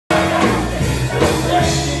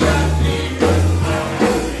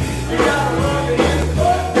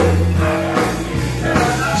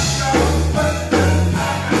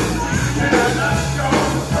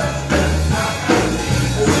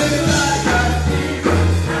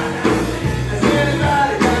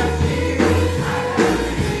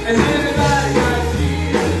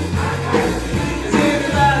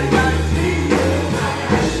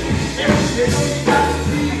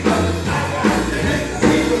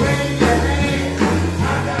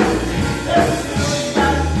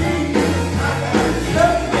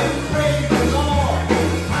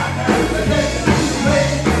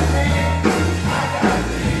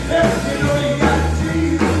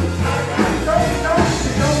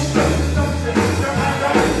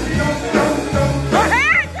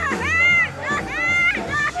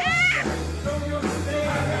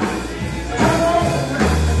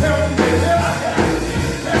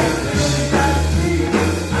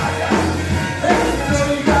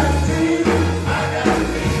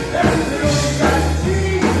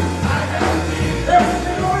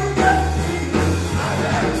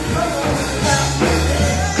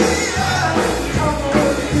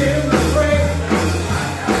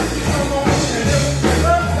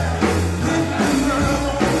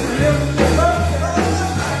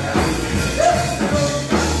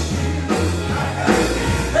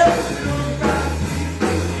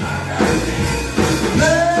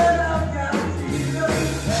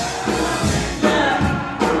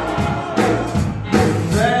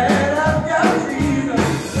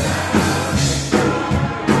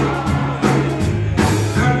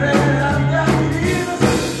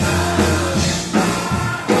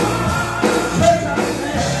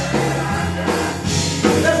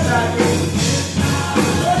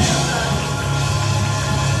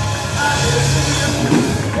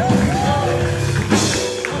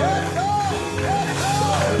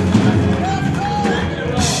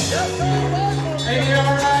Ain't he all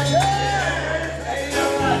right? Ain't he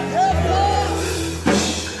all right?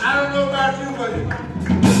 I don't know about you, but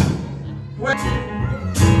well,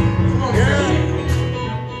 come on, girl.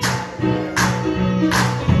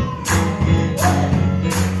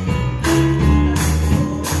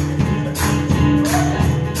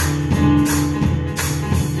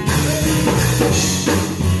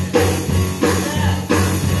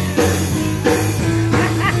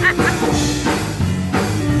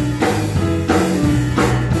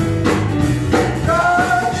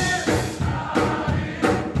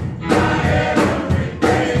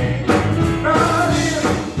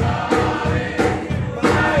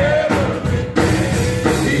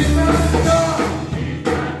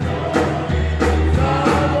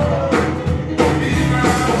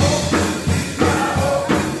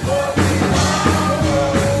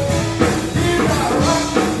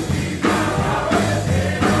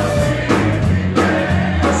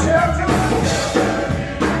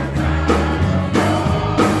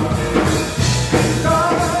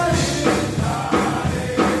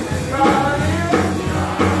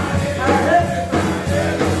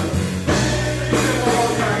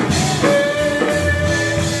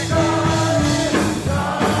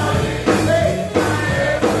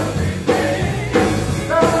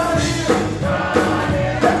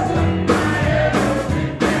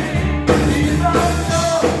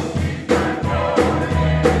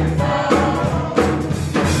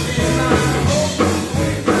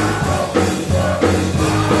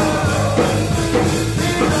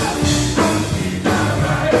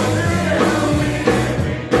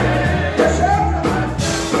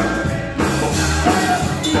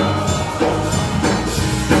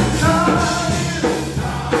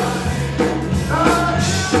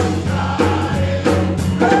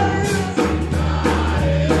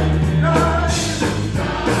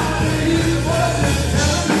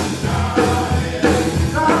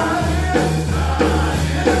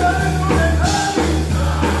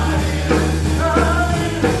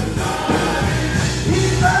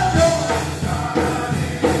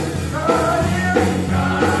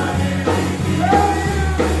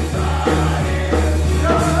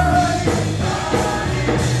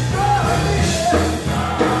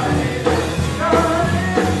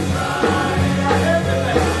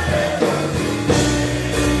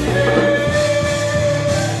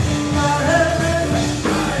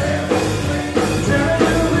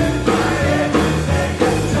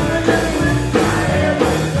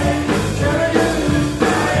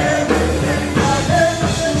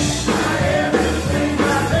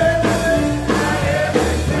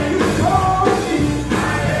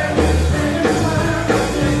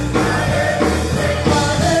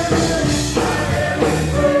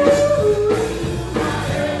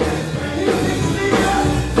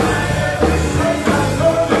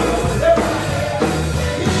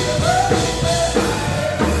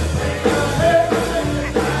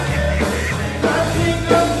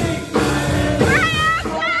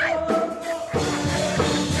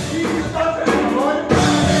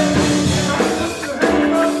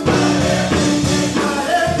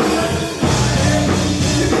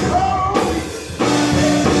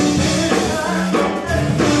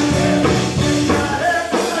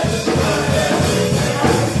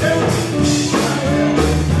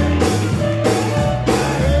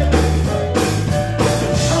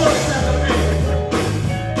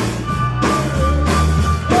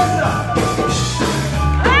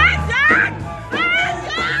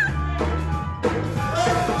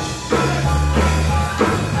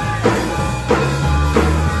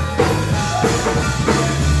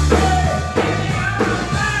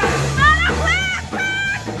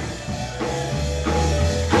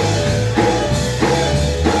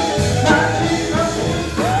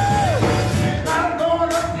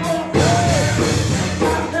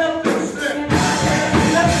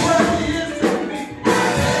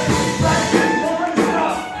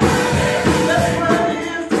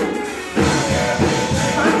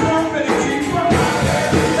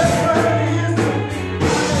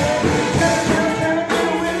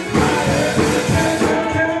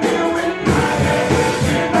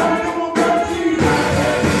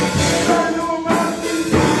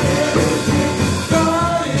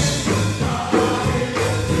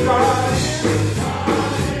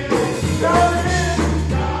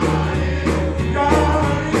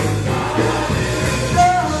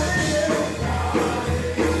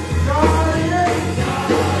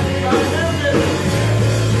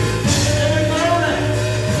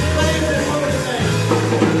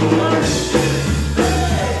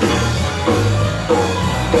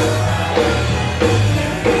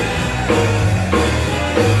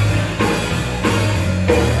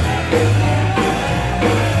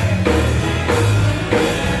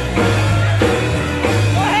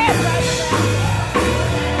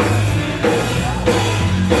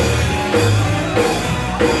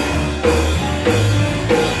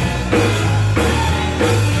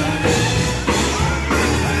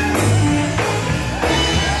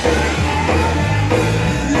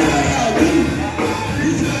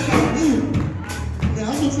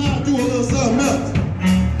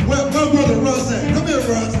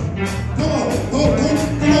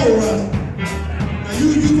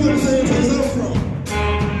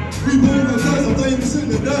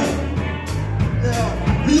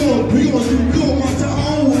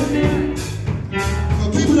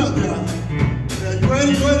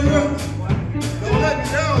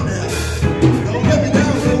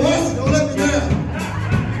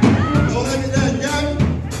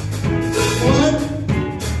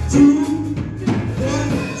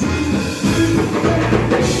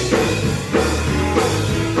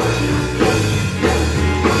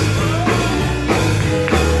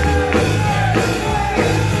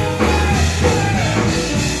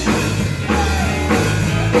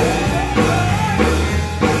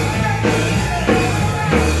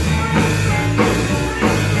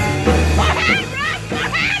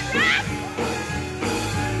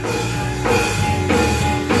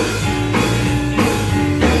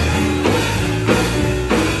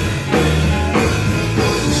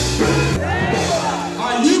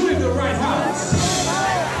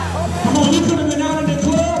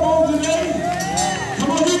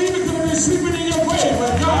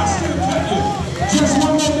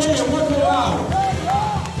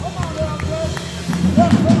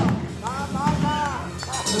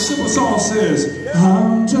 song says,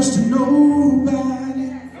 I'm just a nobody,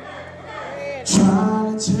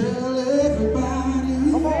 trying to tell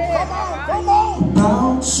everybody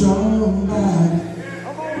about somebody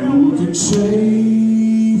who can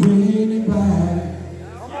save anybody.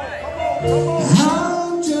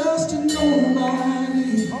 I'm just a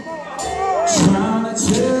nobody, trying to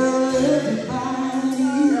tell everybody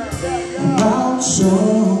about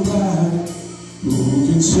somebody who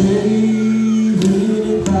can save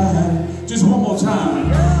anybody. Just one more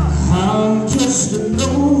time. I'm just a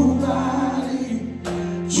nobody,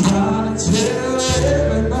 trying to tell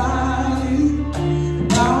everybody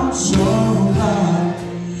about somebody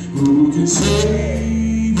who can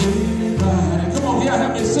save anybody. Come on, y'all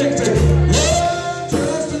help me sing it. Yeah,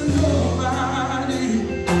 just a nobody,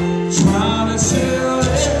 trying to tell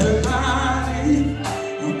everybody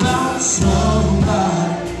about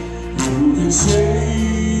somebody who can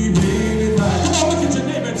save anybody. Come on, look at your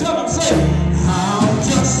neighbor and tell them, say, I'm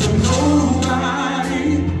just a nobody,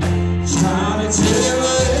 trying to tell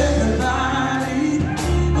everybody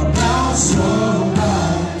about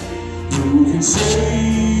somebody who can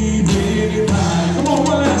save anybody. Come on,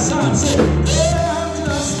 one last time, say, yeah, I'm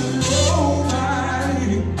just a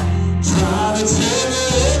nobody, trying to tell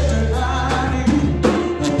everybody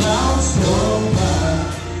about somebody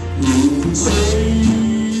who can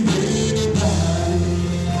save anybody.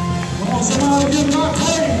 Come on, somebody give God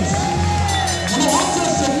praise. Come on, I'm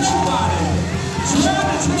just a nobody, trying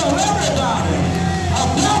to tell everybody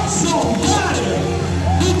about somebody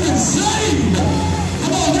who can save.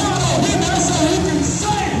 Come on, y'all know him, that's how he can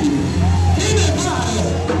save anybody.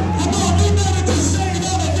 Come on, you know that you saved the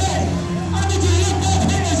other day. I need you to lift both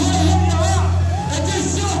hands right here in your out and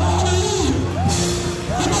just shout hallelujah.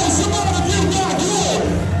 Come on, somebody give God glory.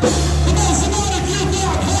 Come on, somebody give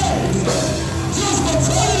God praise. Just for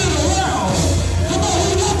turning it around. Come on,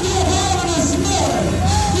 he woke you up early this morning.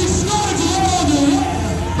 He started you on your way.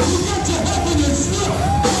 You got your help in your strength.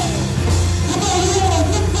 Come on, you want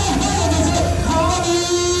to lift both hands and say,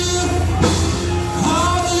 hallelujah,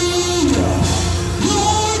 hallelujah.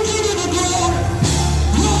 Lord, give you the glory.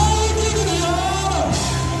 Lord, give you the honor.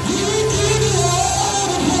 We give you all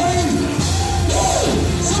the praise. Woo!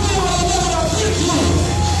 Some of y'all know what I've been through.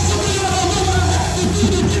 Some of y'all know what I had to do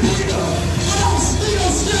to get here. But I'm still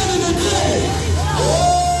standing today. Oh,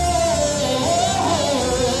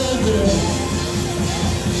 yeah.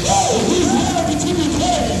 Oh, he's worthy to be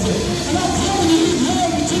praised. And I'm telling you, he's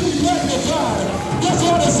worthy to be magnified. That's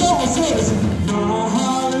what the song says. My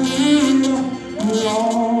hallelujah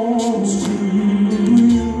belongs to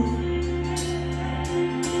you.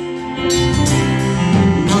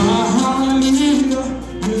 My hallelujah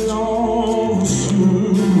belongs to you.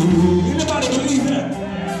 Anybody believe that?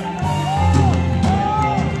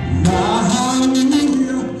 My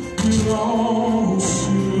hallelujah belongs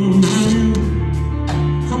to you.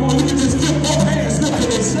 Come on, you can just lift both hands, look at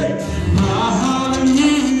it, say, my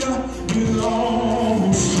hallelujah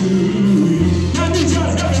belongs to you. Now I need y'all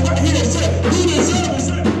to help me right here and say, you deserve it,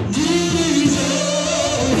 say, you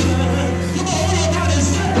deserve it. Come on, everybody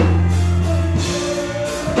say,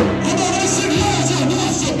 come on, let's sing words of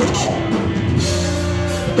worship, come on.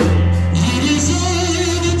 You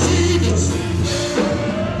deserve it, Jesus.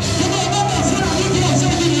 Come on, one more time, look at us,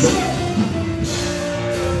 say you deserve it.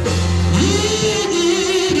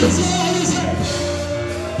 You deserve it, say,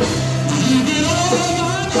 you get all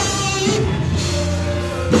my money.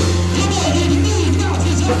 Come on, you can move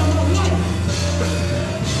mountains out of my life.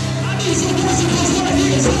 I need some worshipers right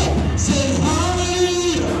here, say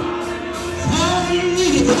hallelujah,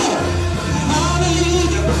 hallelujah, come on,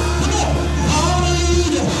 hallelujah, come on,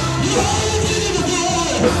 hallelujah. You always give me the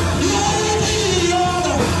glory, you always give me the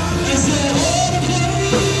honor, and say all the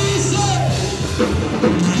praise, say,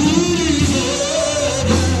 you deserve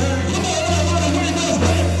it. Come on, everybody, bring those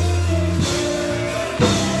back.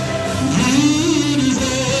 You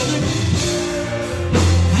deserve it.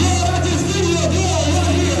 Lord, I just give you a glory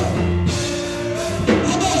right here.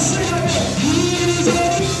 Come on, sing it again. You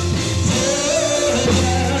deserve it. Yeah.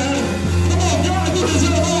 Come on, God, you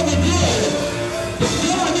deserve all the glory.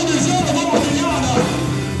 God, you deserve all the honor.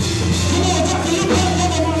 Come on, if I can look back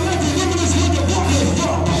over my life and look at this where the book is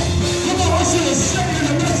from. Come on, I should have sang in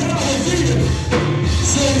the mess that I was in.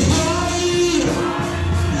 Say hallelujah,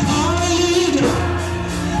 hallelujah,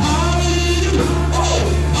 hallelujah, oh,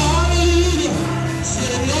 hallelujah.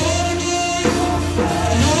 Say Lord again,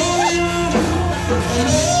 Lord again, and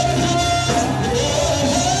Lord again.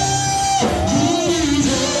 You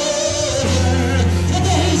deserve it. Come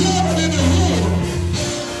on, he's already in the room.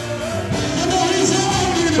 Come on, he's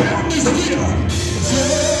already in the atmosphere.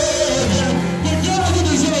 Say, but God, you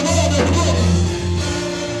deserve all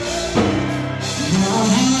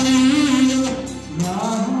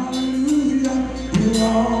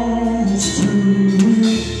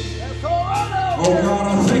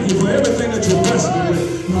thank you for everything that you're blessed me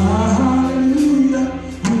with. My hallelujah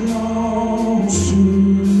belongs to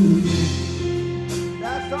you.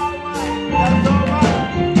 That's all right. That's all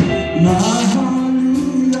right. My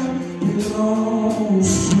hallelujah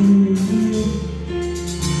belongs to you.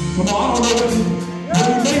 Come on, I don't know when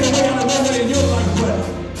he made a way out of nowhere in your life, but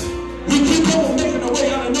he keep on making a way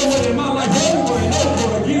out of nowhere in my life over and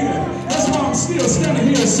over again. That's why I'm still standing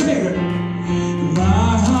here singing.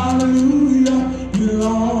 My hallelujah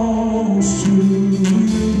belongs to you.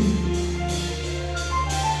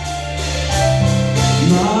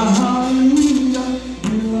 My hallelujah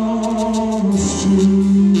belongs to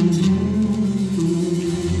you.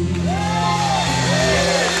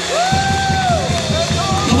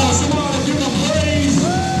 Come on, somebody give him praise.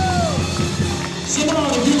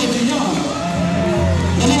 Somebody give him the honor.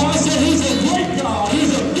 Come on, I said he's a great God.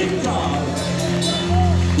 He's a big God.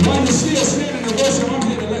 While you're still standing in worship, I'm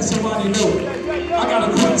here to let somebody know. I got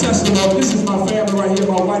a quick testimony. This is my family right here,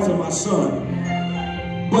 my wife and my son.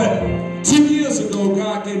 But 2 years ago,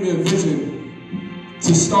 God gave me a vision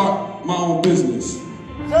to start my own business.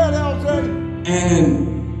 And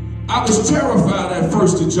I was terrified at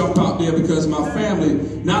first to jump out there because my family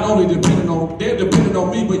not only depended on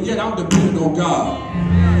me, but yet I'm dependent on God.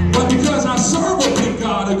 But because I serve a big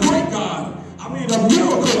God, a great God, I mean a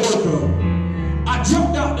miracle worker, I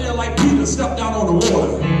jumped out there like Peter stepped out on the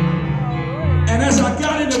water. And as I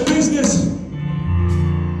got into business,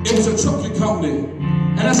 it was a trucking company.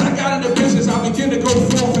 And as I got into business, I began to go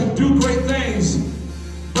forth and do great things.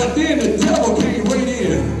 But then the devil came right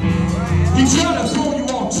in. He tried to throw you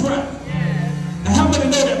off track. And how many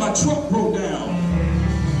know that my truck broke down?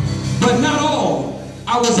 But not all.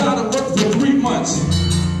 I was out of work for 3 months.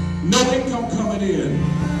 No income coming in.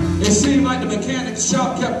 It seemed like the mechanic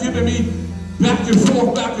shop kept giving me back and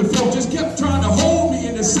forth, just kept trying to hold me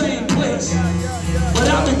in the same place. But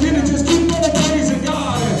I began to just keep on praising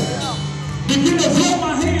God and begin to throw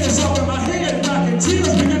my hands up and my head back, and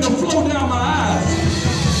tears begin to flow down my eyes.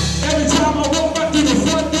 Every time I walk back through the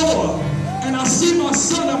front door and I see my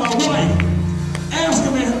son and my wife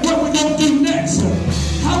asking me what we're going to do next,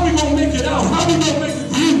 how we going to make it out, how we going to make it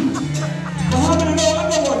through. But how many know I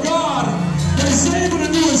know a God that is able to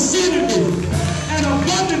do exceedingly and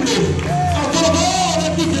abundantly above all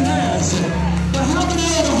that you can ask. But how many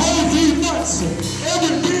know the whole 3 months,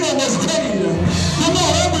 every bill was paid? Come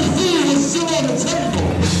on, every food was still on the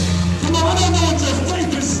table. Come on, I don't know what your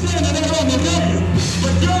faith is standing there on the day,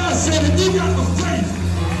 but God said if you got the faith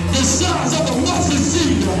the size of a mustard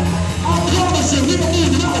seed, I promise you he'll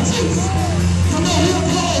move mountains. Come on, he'll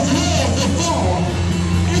cause walls to fall.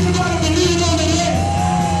 Anybody believe on the day?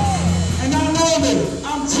 And I know that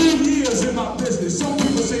I'm 2 years in my business. Some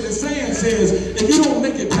people say the saying says, if you don't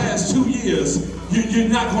make it past 2 years, you're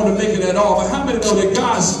not going to make it at all. But how many know that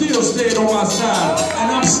God still stayed on my side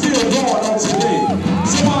and I'm still going on today?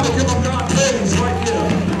 Somebody give him God praise right there.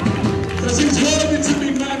 Because he's worthy to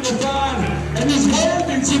be magnified and he's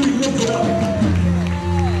worthy to be lifted up.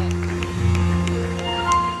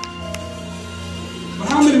 But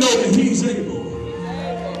how many know that he's able?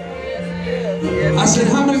 I said,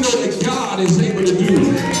 how many know that God is able to do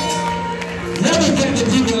everything that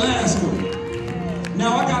you will ask him?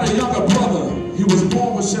 Now, I got a younger brother. He was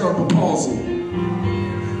born with cerebral palsy.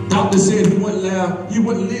 Doctor said he wouldn't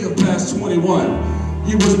live past 21.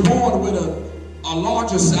 He was born with a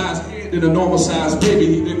larger size head than a normal size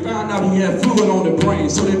baby. They found out he had fluid on the brain,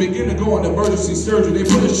 so they began to go into emergency surgery. They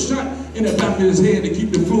put a shunt in the back of his head to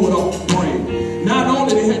keep the fluid off the brain. Not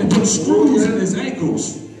only they had to put screws in his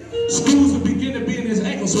ankles. Screws would begin to be in his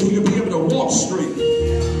ankles so he could be able to walk straight.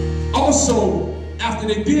 Also, after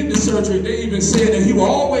they did the surgery, they even said that he will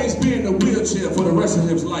always be in a wheelchair for the rest of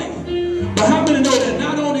his life. But how many know that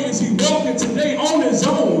not only is he walking today on his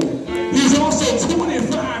own, he's also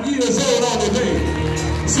 25 years old on the day.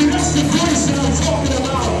 See, that's the grace that I'm talking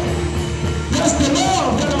about. That's the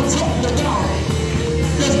love that I'm talking about.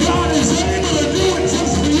 Because God is able to do it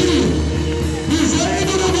just for you. He's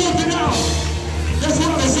able to work it out. That's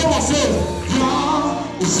why the song says,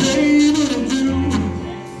 God is able to do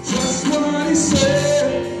just what he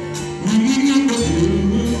said he would do.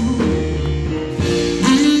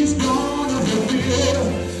 He's gonna fulfill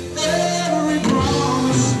every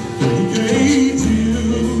promise he gave to you.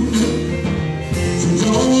 So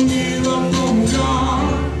don't give up on God,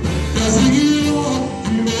 'cause he won't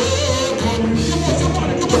give up.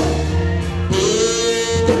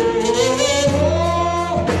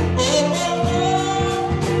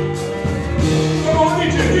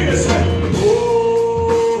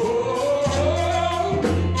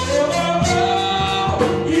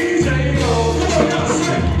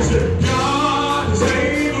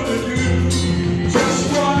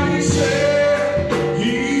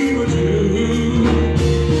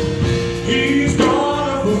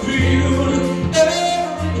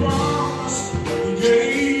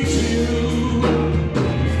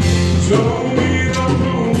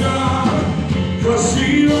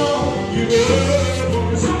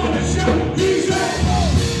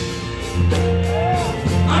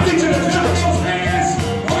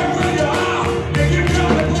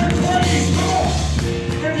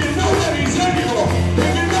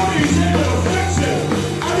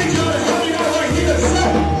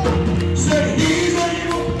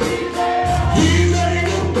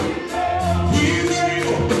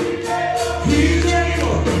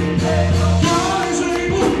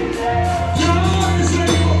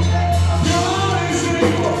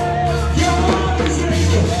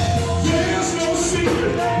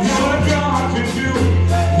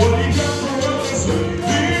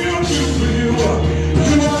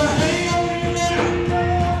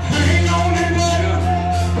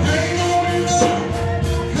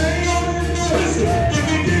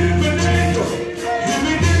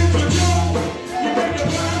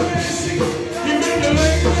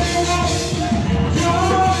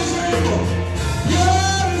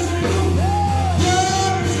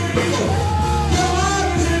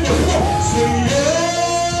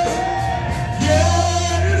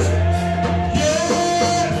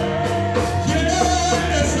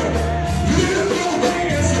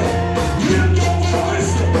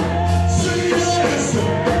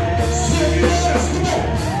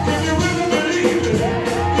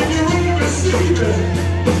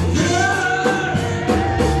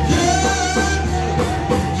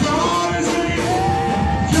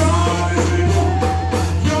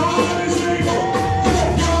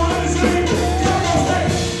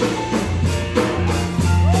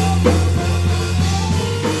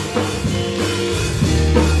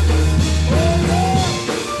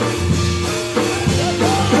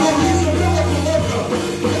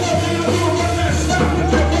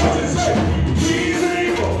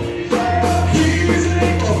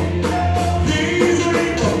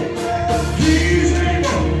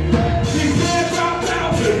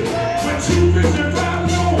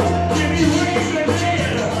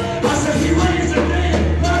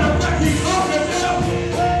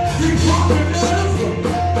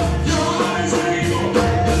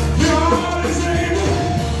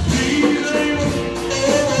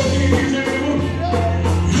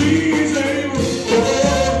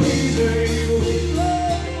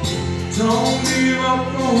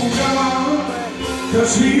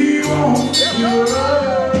 'cause He won't give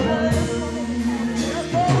up on you.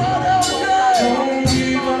 Don't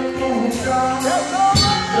give up on God,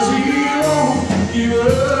 'cause He won't give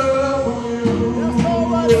up on you.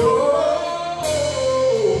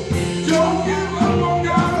 Don't give up on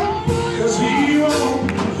God, 'cause He won't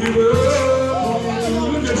give up on you.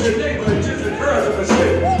 Look at your neighbor and just encourage him and say,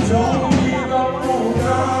 don't give up on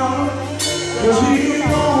God, 'cause He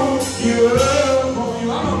won't give up on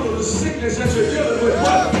you. I don't know the sickness that you're dealing with,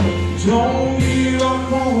 but don't give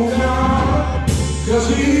up on God, 'cause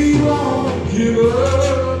He won't give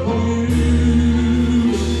up on you.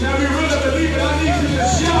 Now if you really believe it, I need you to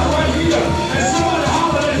shout right here and somebody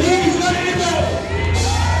holler that He's able.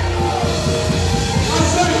 I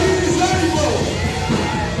say He's able.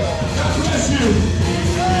 God bless you.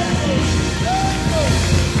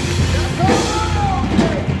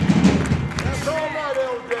 That's all right,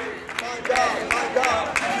 LJ. My God, my God.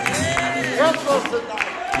 Help us tonight.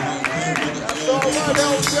 That's all right,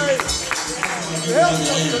 LJ. Help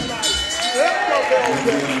us tonight. Help us, LJ.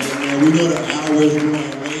 We know the hours are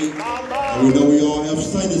going late, and we know we all have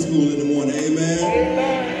Sunday school in the morning. Amen.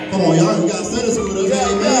 Come on, y'all. We got Sunday school. Let's say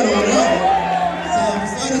amen on that.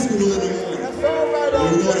 Sunday school in the morning. That's all right,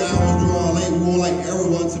 We know LJ. the hours are going late. We want like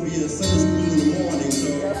everyone to be in Sunday school in the morning. So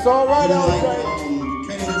That's all right, like LJ.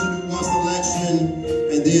 Canaan to do one selection,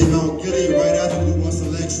 and then Mount Gilead right after do one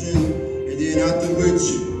selection, and then after which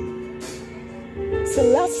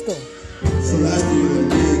Celestial. Celestial and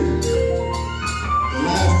Big. The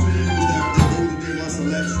last 2 years that they did one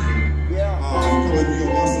selection. Yeah. You come and do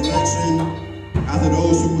your one selection. After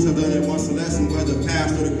those schools have done their one selection, we have the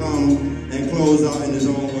pastor to come and close out in his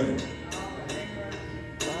own way.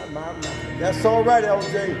 My. That's all right,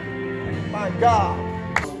 LJ. My God.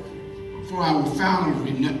 For our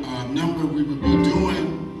founders number, we will be doing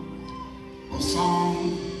a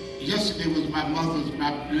song. Yesterday was my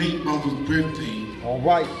late mother's birthday. All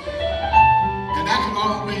right. And I can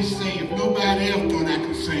always say, if nobody else thought I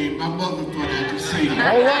could sing, my mother thought I could sing.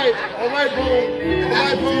 All right, boo. And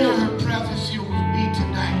I feel her presence here with me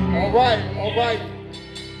tonight. All right.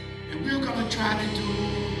 And we're going to try to do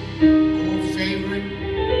old favorite.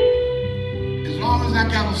 As long as I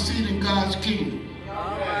got a seat in God's kingdom.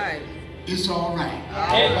 All right. It's all right.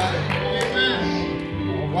 All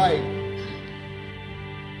right.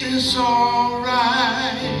 It's all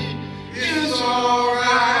right. It's all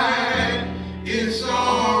right. It's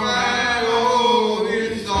all right. Oh,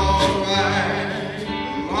 it's all right.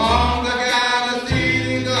 Long as I got a seat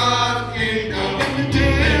in God's kingdom.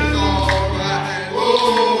 It's all right.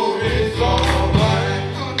 Oh, it's all right.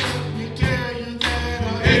 Oh, let me tell you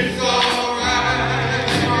that it's all right.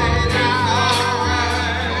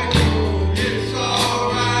 It's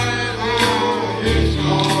all right. Oh, it's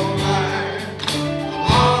all right.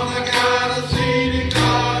 Long as I got a seat in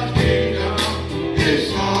God's kingdom.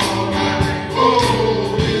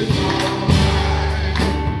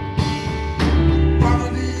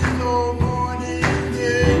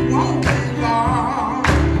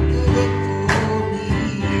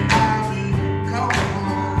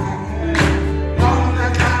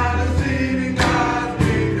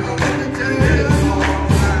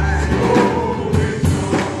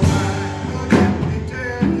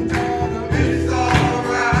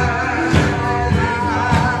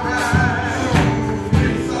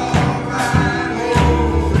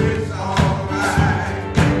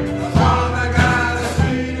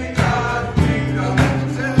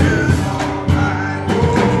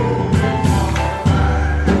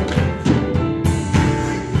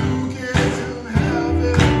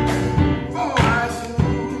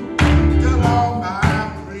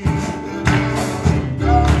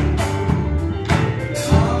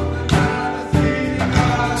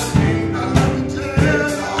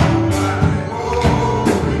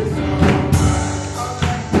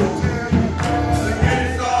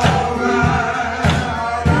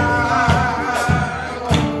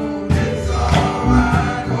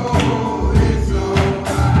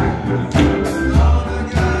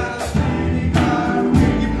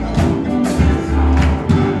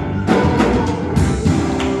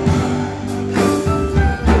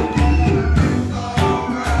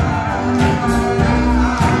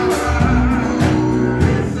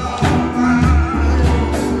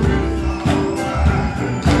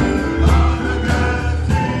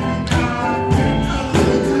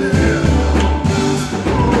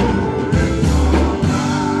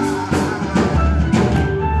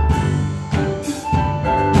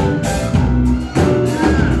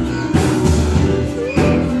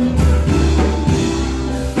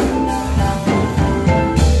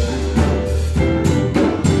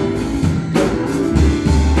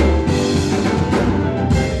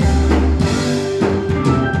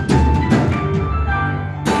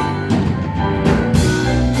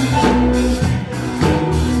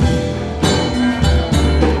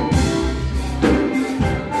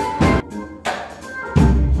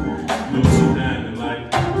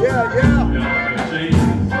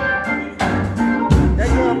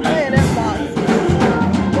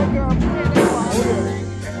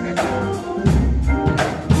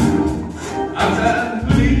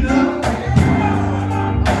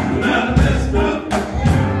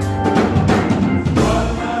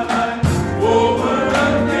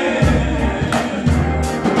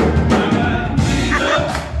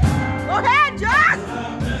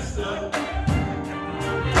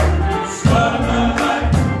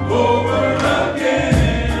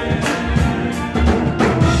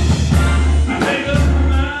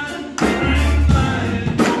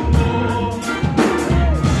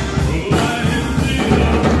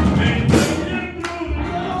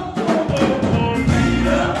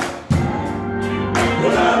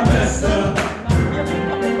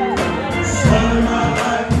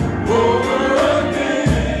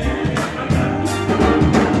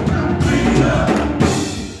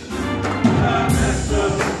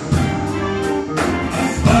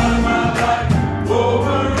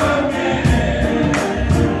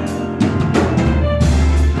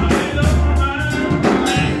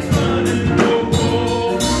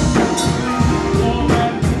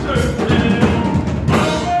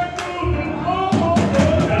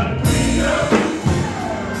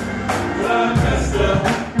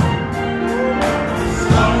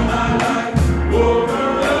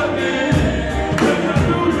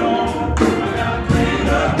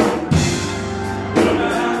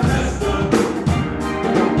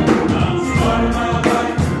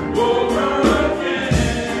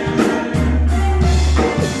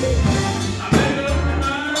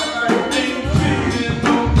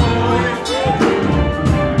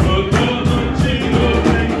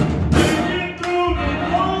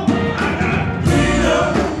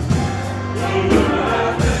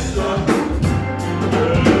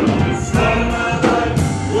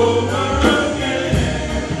 Oh,